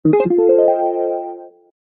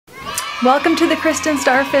Welcome to the Kristen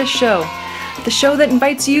Starfish Show, the show that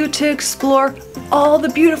invites you to explore all the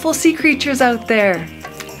beautiful sea creatures out there.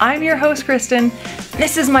 I'm your host, Kristen.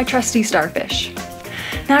 This is my trusty starfish.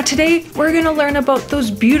 Now today, we're gonna learn about those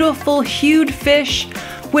beautiful hued fish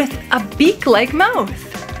with a beak-like mouth.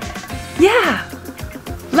 Yeah,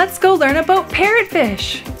 let's go learn about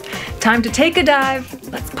parrotfish. Time to take a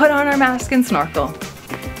dive. Let's put on our mask and snorkel.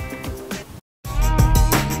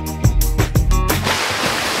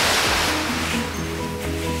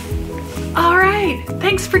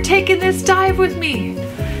 Thanks for taking this dive with me.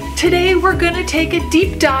 Today we're gonna take a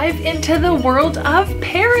deep dive into the world of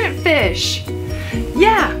parrotfish.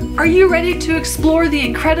 Yeah, are you ready to explore the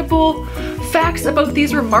incredible facts about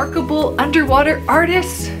these remarkable underwater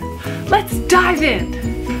artists? Let's dive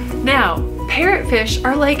in. Now, parrotfish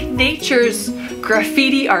are like nature's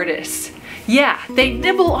graffiti artists. Yeah, they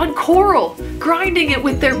nibble on coral, grinding it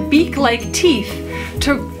with their beak-like teeth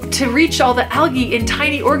to reach all the algae and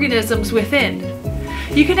tiny organisms within.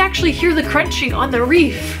 You can actually hear the crunching on the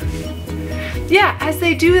reef. Yeah, as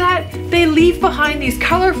they do that, they leave behind these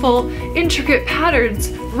colorful, intricate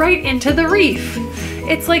patterns right into the reef.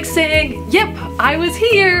 It's like saying, yep, I was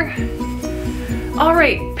here. All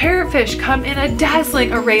right, parrotfish come in a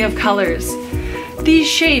dazzling array of colors. These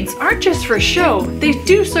shades aren't just for show, they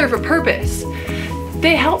do serve a purpose.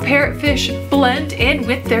 They help parrotfish blend in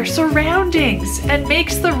with their surroundings and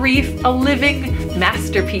makes the reef a living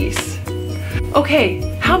masterpiece. Okay,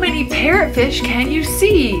 how many parrotfish can you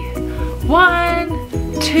see? 1,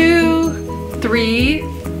 2, 3,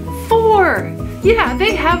 4. Yeah,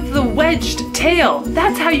 they have the wedged tail.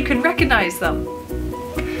 That's how you can recognize them.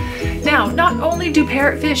 Now, not only do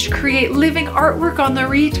parrotfish create living artwork on the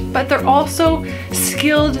reef, but they're also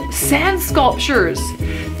skilled sand sculptures.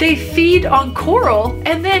 They feed on coral,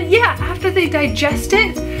 and then, yeah, after they digest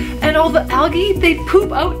it and all the algae, they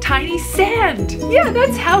poop out tiny sand. Yeah,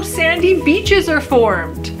 that's how sandy beaches are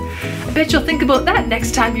formed. I bet you'll think about that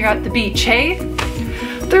next time you're at the beach, hey?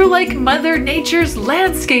 They're like Mother Nature's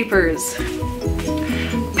landscapers.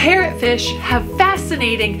 Parrotfish have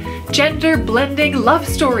fascinating gender-blending love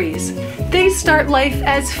stories. They start life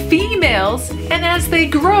as females, and as they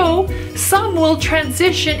grow, some will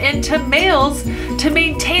transition into males to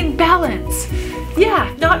maintain balance.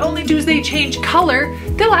 Yeah, not only do they change color,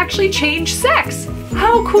 they'll actually change sex.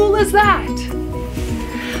 How cool is that?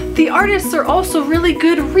 The artists are also really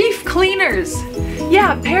good reef cleaners.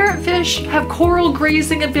 Yeah, parrotfish have coral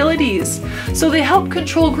grazing abilities, so they help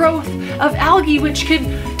control growth of algae which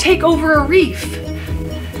can take over a reef.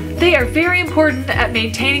 They are very important at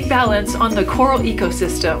maintaining balance on the coral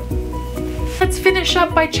ecosystem. Let's finish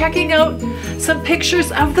up by checking out some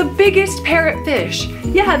pictures of the biggest parrotfish.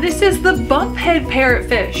 Yeah, this is the bumphead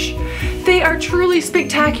parrotfish. They are truly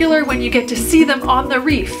spectacular when you get to see them on the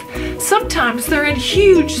reef. Sometimes they're in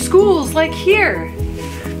huge schools like here.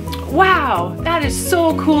 Wow, that is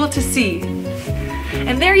so cool to see.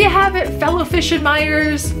 And there you have it, fellow fish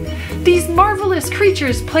admirers. These marvelous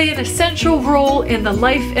creatures play an essential role in the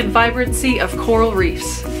life and vibrancy of coral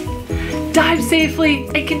reefs. Dive safely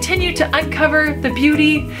and continue to uncover the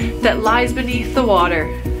beauty that lies beneath the water.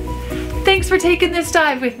 Thanks for taking this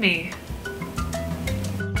dive with me.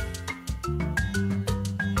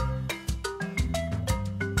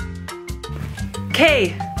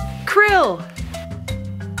 Okay, krill.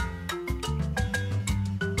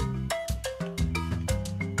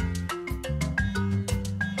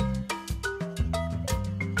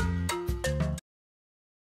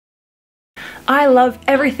 I love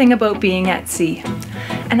everything about being at sea,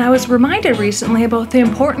 and I was reminded recently about the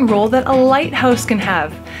important role that a lighthouse can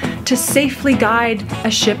have to safely guide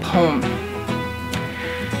a ship home.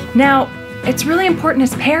 Now, it's really important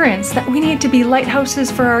as parents that we need to be lighthouses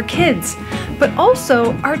for our kids, but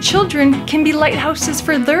also our children can be lighthouses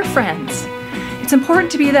for their friends. It's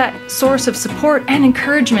important to be that source of support and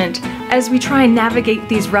encouragement as we try and navigate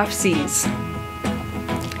these rough seas.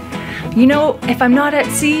 You know, if I'm not at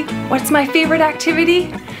sea, what's my favorite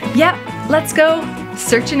activity? Yep, let's go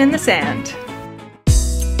searching in the sand.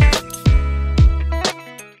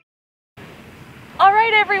 All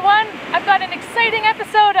right, everyone, I've got an exciting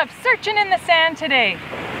episode of Searching in the Sand today.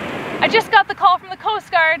 I just got the call from the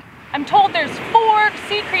Coast Guard. I'm told there's 4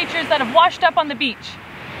 sea creatures that have washed up on the beach.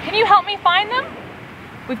 Can you help me find them?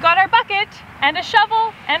 We've got our bucket and a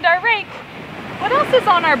shovel and our rake. What else is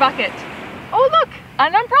on our bucket? Oh look,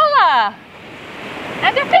 an umbrella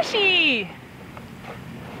and a fishy.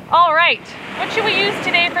 All right, what should we use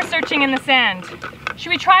today for searching in the sand? Should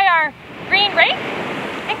we try our green rake?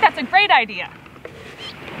 I think that's a great idea.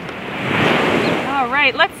 All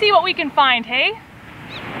right, let's see what we can find, hey?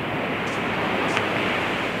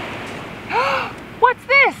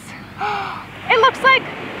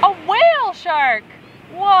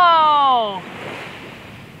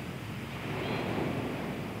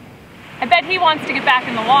 wants to get back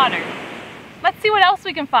in the water. Let's see what else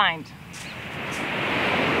we can find.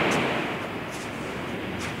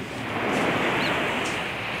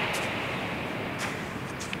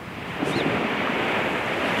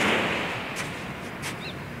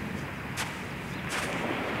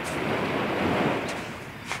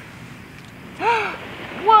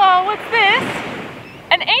 Whoa, what's this?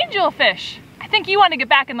 An angelfish. I think you want to get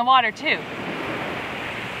back in the water too.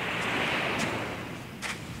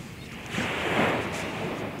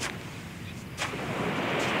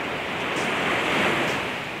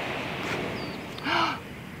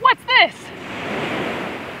 What's this?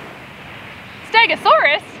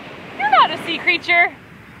 Stegosaurus? You're not a sea creature.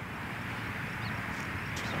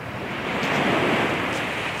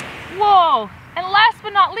 Whoa, and last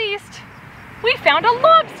but not least, we found a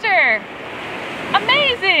lobster!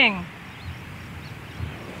 Amazing!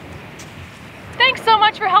 Thanks so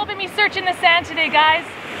much for helping me search in the sand today, guys.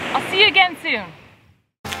 I'll see you again soon.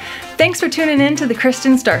 Thanks for tuning in to the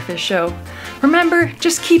Kristen Starfish Show. Remember,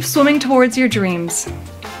 just keep swimming towards your dreams.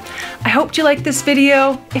 I hope you liked this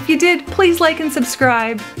video. If you did, please like and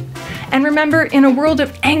subscribe. And remember, in a world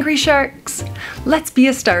of angry sharks, let's be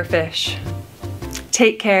a starfish.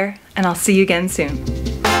 Take care, and I'll see you again soon.